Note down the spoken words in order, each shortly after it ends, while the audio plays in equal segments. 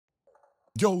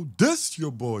Yo, this your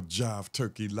boy Jive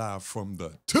Turkey live from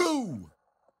the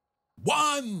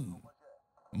 2-1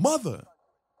 mother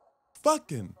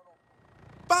fucking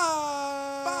 5.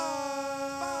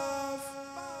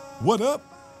 What up?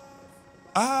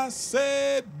 I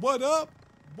said what up?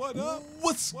 What up?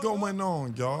 What's going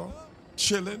on, y'all?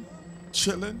 Chillin',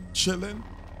 chillin', chillin'.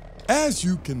 As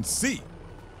you can see,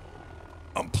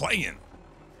 I'm playing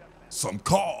some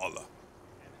Call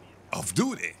of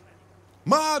Duty.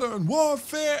 Modern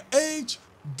Warfare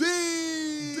HD.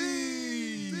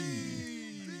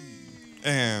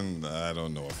 And I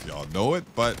don't know if y'all know it,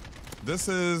 but this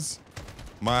is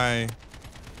my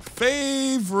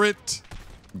favorite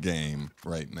game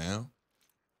right now.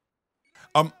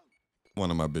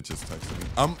 One of my bitches texted me.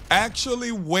 I'm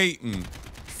actually waiting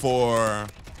for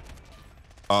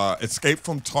Escape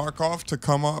from Tarkov to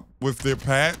come up with their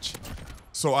patch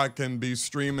so I can be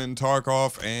streaming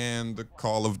Tarkov and the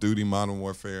Call of Duty Modern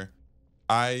Warfare.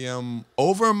 I am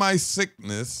over my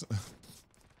sickness.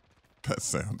 That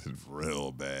sounded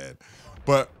real bad.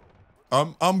 But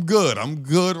I'm good. I'm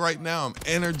good right now. I'm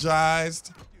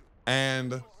energized.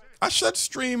 And I should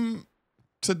stream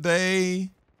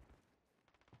today.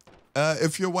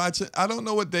 If you're watching, I don't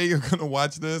know what day you're gonna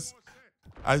watch this.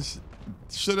 I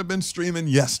should have been streaming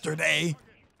yesterday.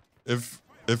 If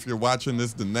you're watching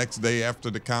this the next day after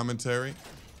the commentary.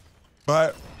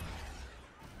 But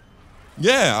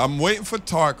yeah, I'm waiting for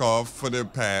Tarkov for their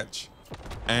patch.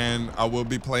 And I will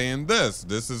be playing this.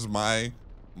 This is my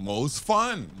most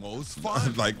fun.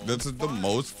 Like, this is the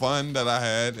most fun that I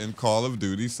had in Call of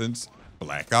Duty since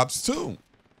Black Ops 2.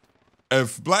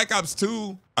 If Black Ops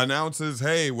 2 announces,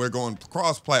 hey, we're going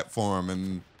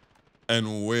cross-platform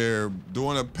and we're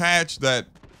doing a patch that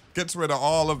gets rid of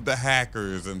all of the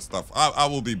hackers and stuff, I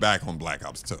will be back on Black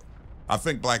Ops 2. I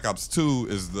think Black Ops 2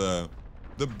 is the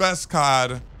best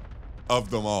COD of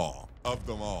them all.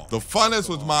 The funnest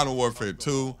was Modern Warfare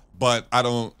 2, but I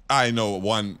know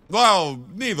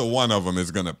neither one of them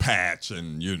is gonna patch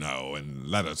and, and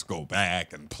let us go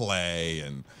back and play,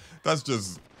 and that's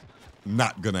just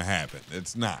not gonna happen.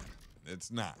 It's not.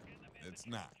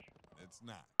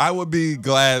 I would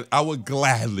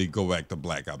gladly go back to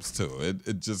Black Ops 2.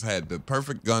 It just had the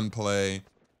perfect gunplay.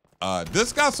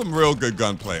 This got some real good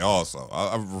gunplay also.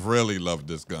 I really love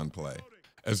this gunplay.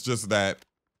 It's just that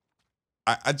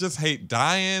I just hate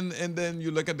dying, and then you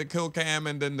look at the kill cam,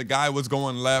 and then the guy was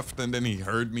going left, and then he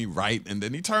heard me right, and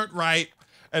then he turned right,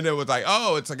 and it was like,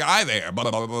 oh, it's a guy there, blah,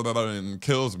 blah, blah, blah, and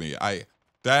kills me.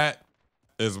 That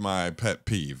is my pet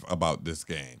peeve about this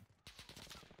game.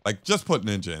 Like, just put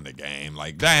Ninja in the game.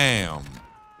 Like, damn.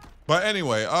 But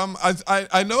anyway,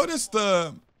 I noticed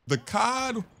the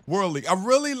COD World League. I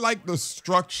really like the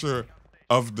structure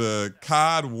of the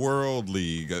COD World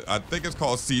League. I think it's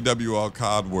called CWL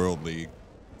COD World League.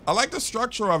 I like the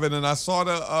structure of it, and I saw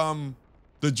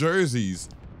the jerseys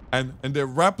and they're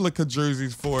replica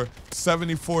jerseys for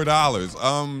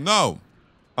 $74. No,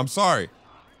 I'm sorry.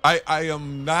 I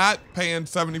am not paying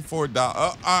 $74.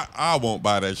 I won't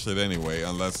buy that shit anyway,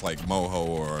 unless like Moho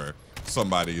or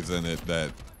somebody's in it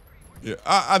that. Yeah,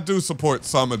 I do support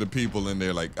some of the people in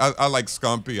there. Like I like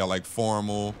Scumpy. I like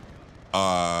Formal.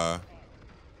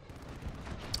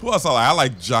 Who else I like? I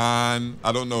like John.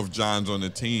 I don't know if John's on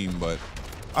the team, but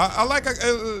I like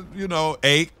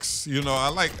Aches. I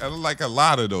like a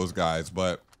lot of those guys,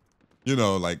 but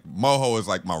like Moho is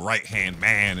like my right-hand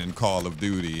man in Call of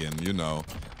Duty, and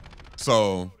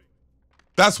so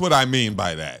that's what I mean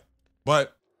by that.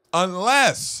 But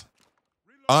unless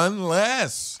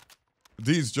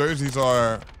these jerseys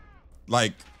are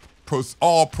like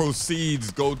all proceeds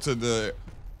go to the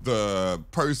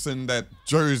person that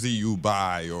jersey you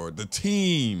buy or the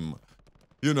team,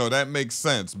 that makes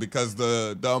sense, because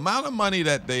the amount of money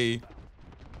that they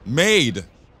made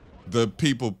the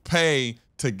people pay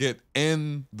to get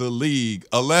in the league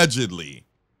allegedly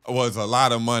was a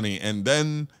lot of money, and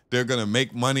then they're gonna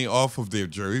make money off of their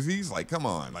jerseys. Like, come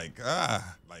on, yeah,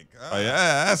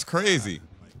 that's crazy.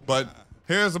 But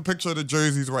here's a picture of the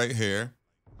jerseys right here.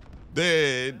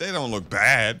 They don't look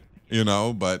bad,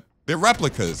 but they're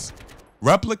replicas.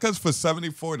 Replicas for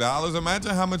 $74.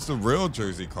 Imagine how much the real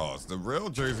jersey costs. The real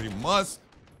jersey must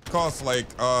cost like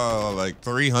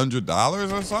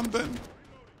 $300 or something.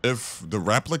 If the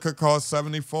replica costs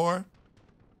 $74,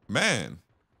 man,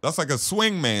 that's like a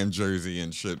swingman jersey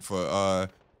and shit for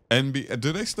NBA.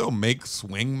 Do they still make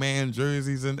swingman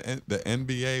jerseys in the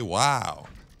NBA? Wow.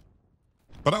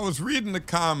 But I was reading the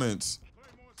comments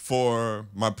for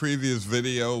my previous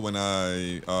video when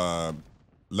I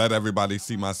let everybody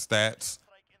see my stats.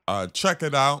 Check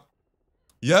it out.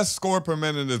 Yes, score per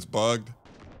minute is bugged.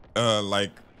 Like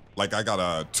I got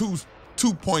a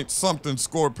 2 point something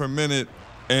score per minute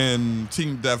in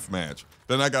team deathmatch.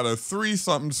 Then I got a 3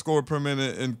 something score per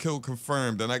minute in kill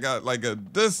confirmed. Then I got like a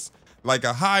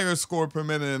higher score per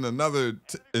minute in another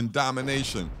in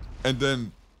domination. And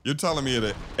then you're telling me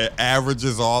it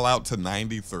averages all out to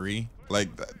 93?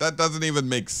 Like that doesn't even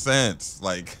make sense.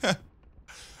 Like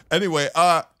anyway,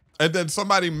 and then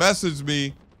somebody messaged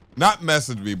me, not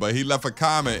messaged me, but he left a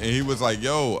comment and he was like,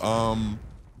 yo,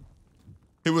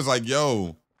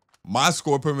 my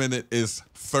score per minute is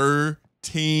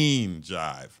 13,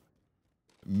 Jive.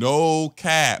 No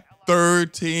cap,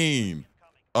 13.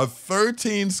 A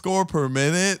 13 score per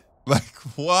minute? Like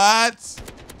what?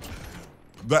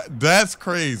 That's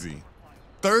crazy.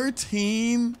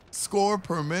 13 score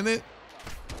per minute?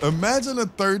 Imagine a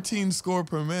 13 score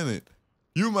per minute.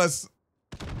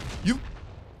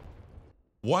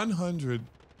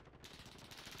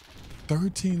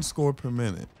 113 score per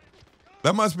minute.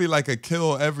 That must be like a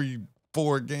kill every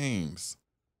 4 games.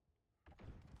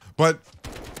 But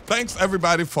thanks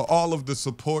everybody for all of the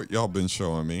support y'all been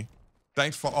showing me.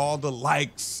 Thanks for all the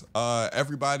likes.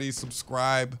 Everybody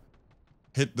subscribe.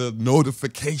 Hit the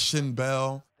notification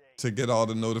bell to get all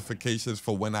the notifications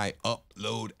for when I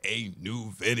upload a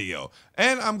new video.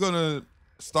 And I'm gonna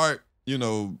start,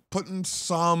 putting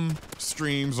some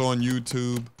streams on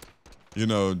YouTube,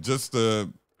 just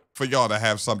for y'all to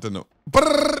have something to,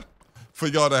 why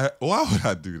would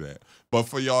I do that? But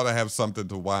for y'all to have something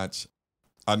to watch.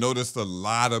 I noticed a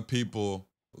lot of people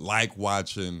like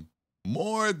watching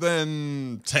more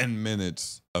than 10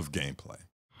 minutes of gameplay.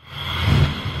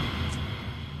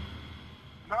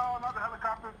 No, not the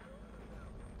helicopter.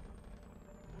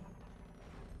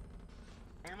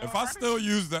 If I still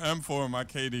use the M4, my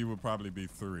KD would probably be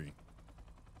 3.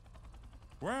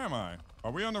 Where am I?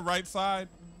 Are we on the right side?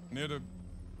 Near the...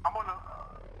 I'm on the...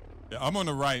 Yeah, I'm on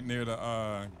the right near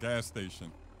the gas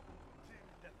station.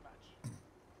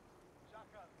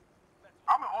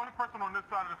 I'm the only person on this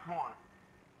side of this one.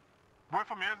 Where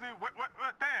from is he? What,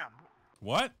 damn.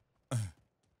 What? All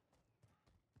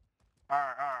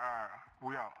right.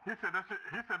 We out. He said that shit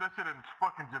in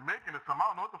fucking Jamaican or something.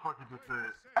 I don't know what the fuck he just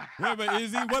said. Wait, but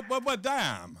is he? What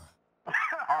damn?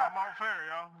 I'm on fair,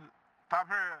 yo. Top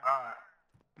here. All right.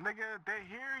 Nigga, they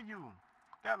hear you.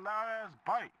 That loud ass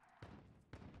bite.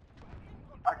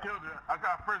 I killed it. I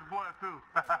got first blood too.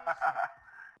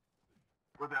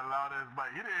 With that loud ass bite.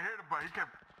 He didn't hear the bite. He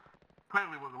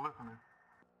clearly wasn't listening.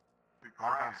 I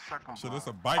got second. So there's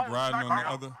a bike riding on the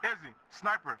other. Izzy,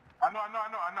 sniper. I know.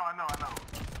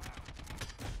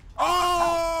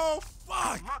 Oh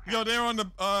fuck! Yo, they're on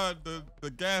the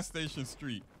gas station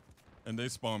street, and they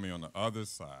spawn me on the other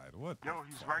side. What? Yo,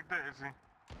 he's right there, Izzy.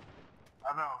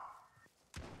 I know.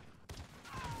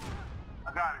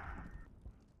 I got it.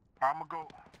 I'ma go.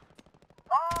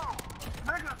 Oh,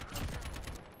 nigga.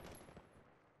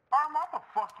 I'm about to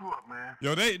fuck you up, man.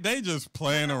 Yo, they just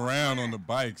playing around on the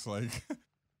bikes, like.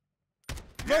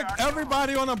 Yeah, Look,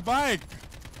 everybody on a bike.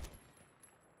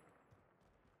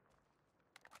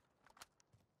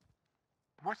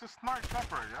 Where's the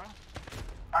sniper, yo?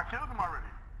 I killed him already.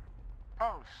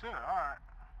 Oh shit! All right.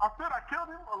 I said I killed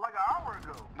him like an hour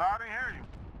ago. No, I didn't hear you.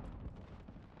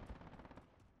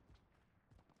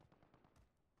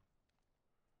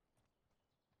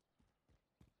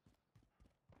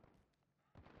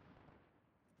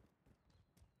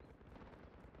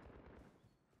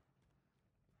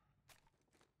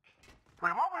 Wait,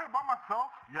 am I over here by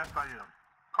myself? Yes, I am.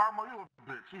 Carmo, you a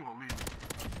bitch. You gonna leave me.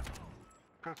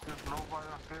 Cause there's nobody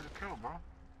else there to kill, bro.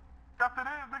 Yes, it is,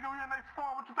 nigga. We in next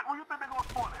spawn. What you think? Where you think they gonna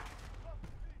spawn at?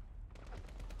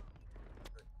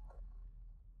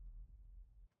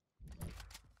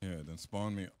 Yeah, then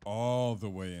spawn me all the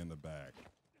way in the back.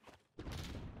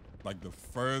 Like the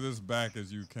furthest back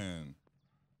as you can.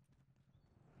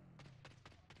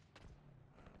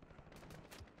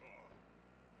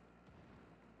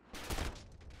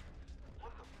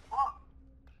 What the fuck?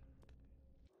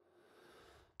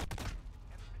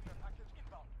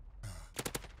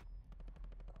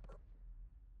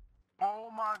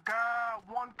 Oh my god,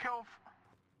 1 kill.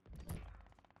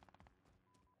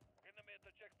 Enemy at the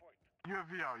checkpoint.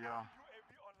 UAV out, yo. UAV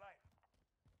online.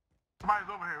 Somebody's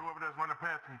over here, whoever that's running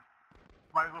past me.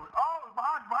 Somebody's over. Oh, it's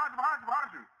behind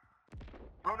you.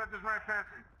 Whoever that just ran past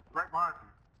me. Right behind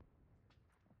you.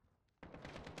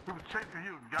 He was chasing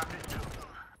you and got me killed.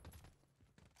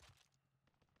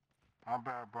 I'm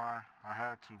bad, Brian. I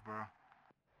had to, bro.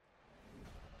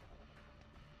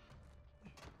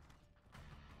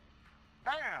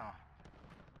 Damn!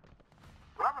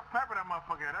 Whatever sniper that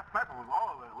motherfucker had, that sniper was all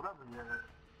of that. Whatever he had.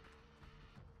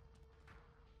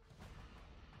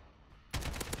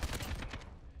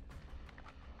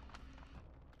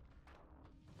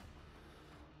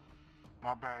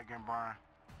 My bad again, Brian.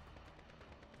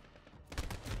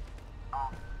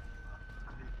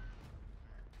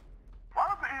 Why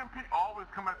does the EMP always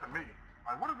come after me?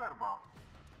 Like, what is that about?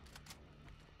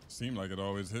 Seemed like it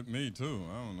always hit me too.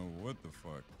 I don't know what the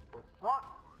fuck. What?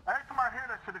 Every time I hear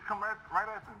that shit, it come right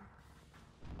at me.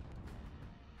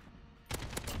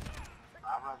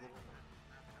 I'd rather...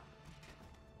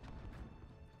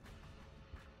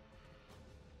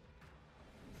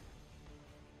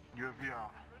 UAV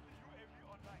out.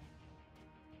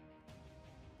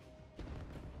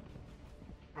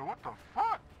 But what the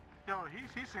fuck? Yo,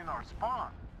 he's seen our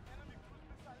spawn.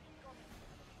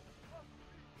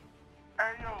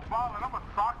 Hey, yo, Ballin, I'ma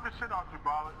sock the shit out you,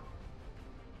 Ballin.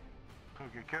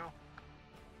 Could get killed?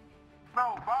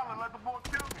 No, Ballin, let the boy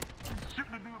kill me. He's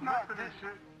shooting the dude next to this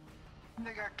shit.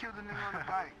 Nigga, I killed the nigga on the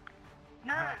bike.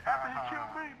 Yeah, after he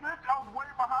killed me, bitch, I was way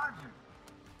behind you.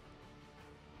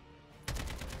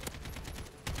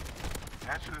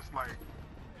 That shit is like,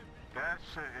 that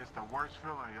shit is the worst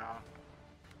feeling, y'all.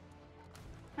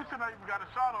 You should not even got a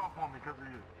shot off on me because of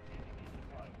you.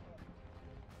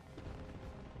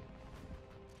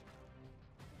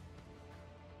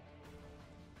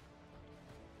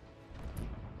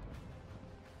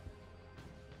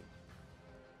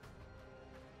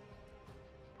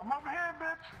 I'm over here,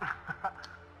 bitch.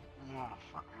 Yeah,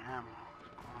 fucking hammer.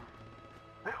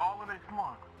 They all in their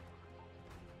spawn.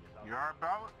 You alright,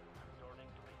 Ballard?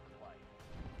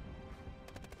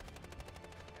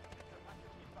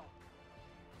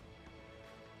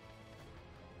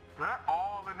 They're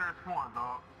all in their spawn,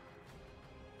 dog.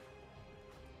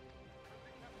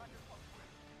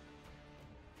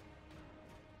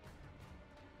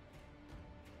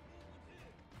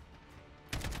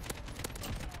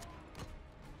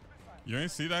 You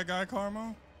ain't see that guy,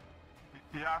 Carmo?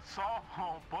 Yeah, I saw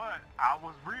him, but I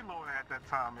was reloading at that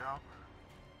time, y'all.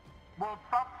 Well,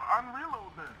 stop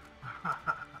unreload then.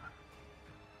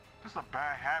 This is a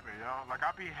bad habit, y'all. Like,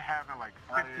 I be having like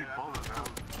 50 bullets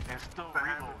and still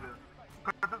reloading.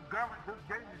 This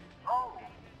game is, oh.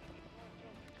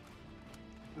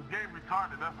 This game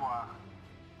retarded, that's why.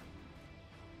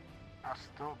 I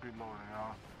still be loading,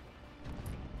 y'all.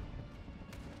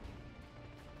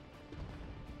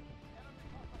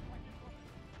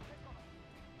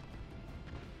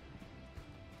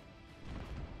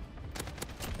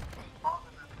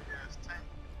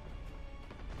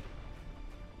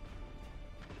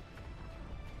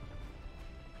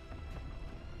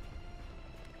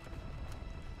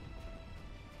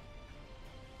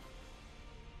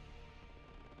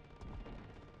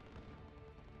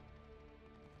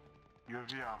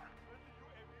 UAV out.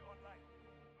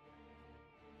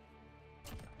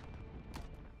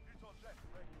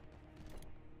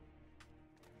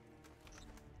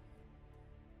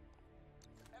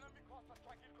 Enemy cluster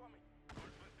strike incoming.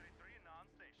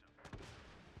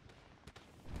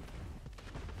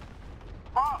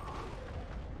 Fuck!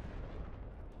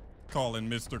 Calling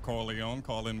Mr. Corleone.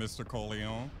 Calling Mr.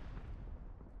 Corleone.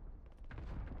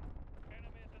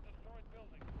 Enemy at the destroyed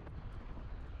building.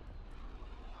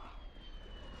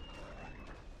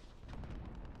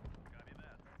 Copy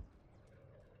that.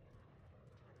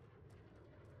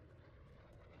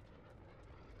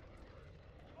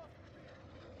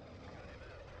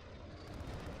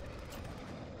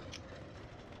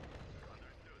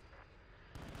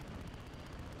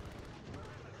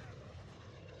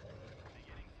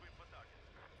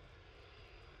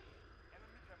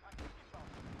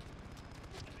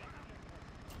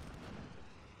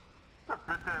 Get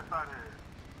the bitch ass out of here.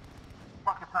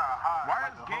 Fucking trying to hide.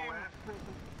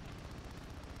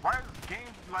 Why is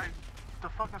game like the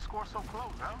fucking score so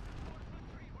close, huh?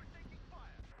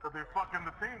 Cause they fucking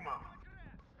the team up.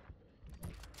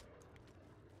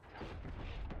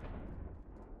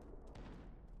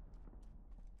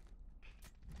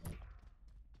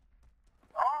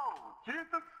 Oh,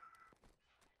 Jesus!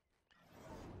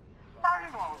 I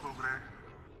didn't know I was over there.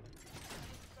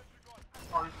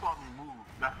 Oh, he saw me move,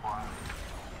 that's why.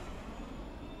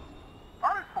 I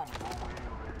just saw me move way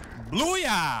over there.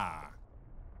 Blueya!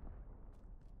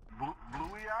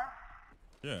 Bluey eye?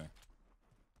 Yeah.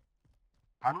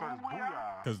 I thought it was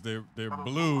booyah. Because they're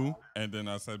blue, and then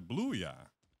I said blueya.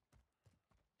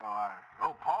 Alright.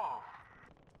 Oh, Paul.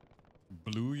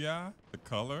 Blueya, the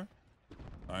color.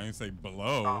 I ain't say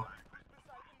blow.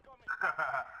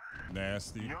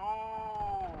 Nasty.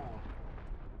 Yo!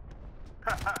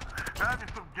 That'd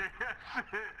be some gay ass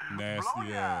shit. Nasty Blow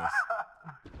ya. ass.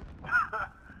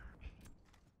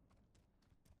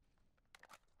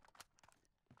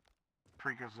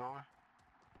 Freakazoid.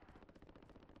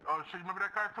 Oh shit, you remember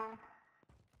that cartoon?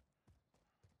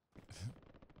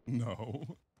 No.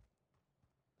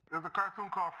 There's a cartoon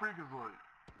called Freakazoid.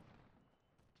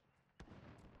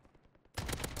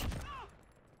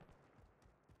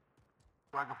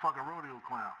 Like a fucking rodeo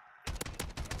clown.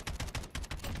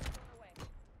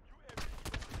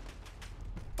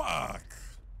 Fuck.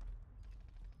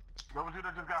 That was you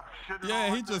that just got shit.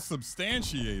 Yeah, he just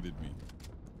substantiated me.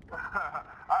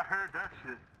 I heard that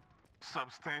shit.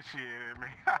 Substantiated me.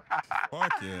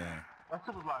 Fuck yeah. That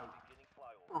shit was like,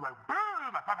 it was like,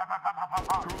 boom, like, pop, pop, pop, pop, pop,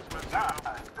 pop. Cruise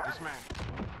missile. This man.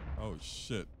 Oh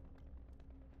shit.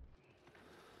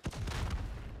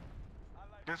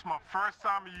 This is my first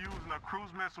time using a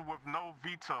cruise missile with no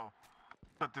veto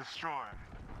to destroy.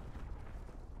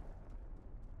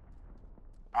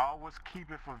 I always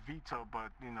keep it for veto,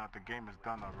 but you know the game is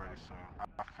done already, so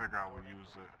I figure I would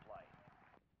use it.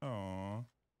 Aww.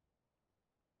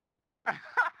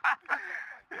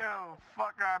 Yo,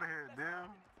 fuck out of here, dude.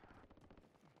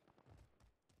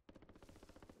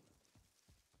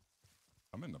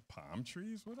 I'm in the palm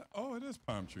trees? What? Oh, it is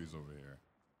palm trees over here.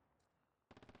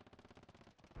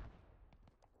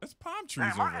 It's palm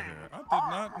trees over here. I did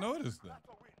not notice that.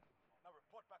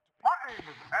 My aim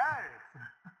is ass.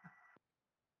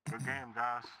 Good game,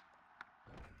 guys.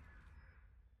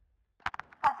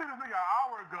 I seen this nigga an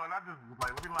hour ago, and I just was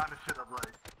like, let me line this shit up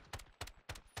right.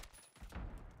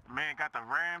 Man got the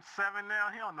Ram 7 now.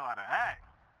 He don't know how to act.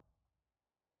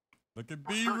 Look at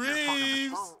B.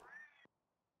 Reeves.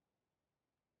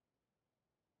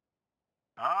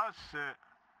 Oh shit.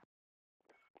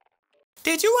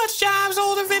 Did you watch Jive's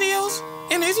older videos?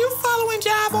 And is you following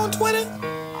Jive on Twitter?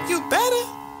 You better.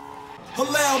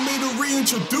 Allow me to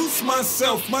reintroduce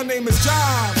myself. My name is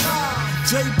Jive.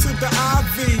 J to the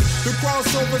IV. The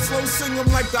crossover slow sing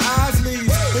 'em like the Isleys.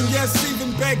 And yes,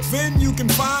 even back then you can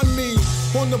find me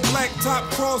on the blacktop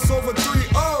crossover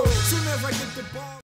 3-0. Soon as I get the ball.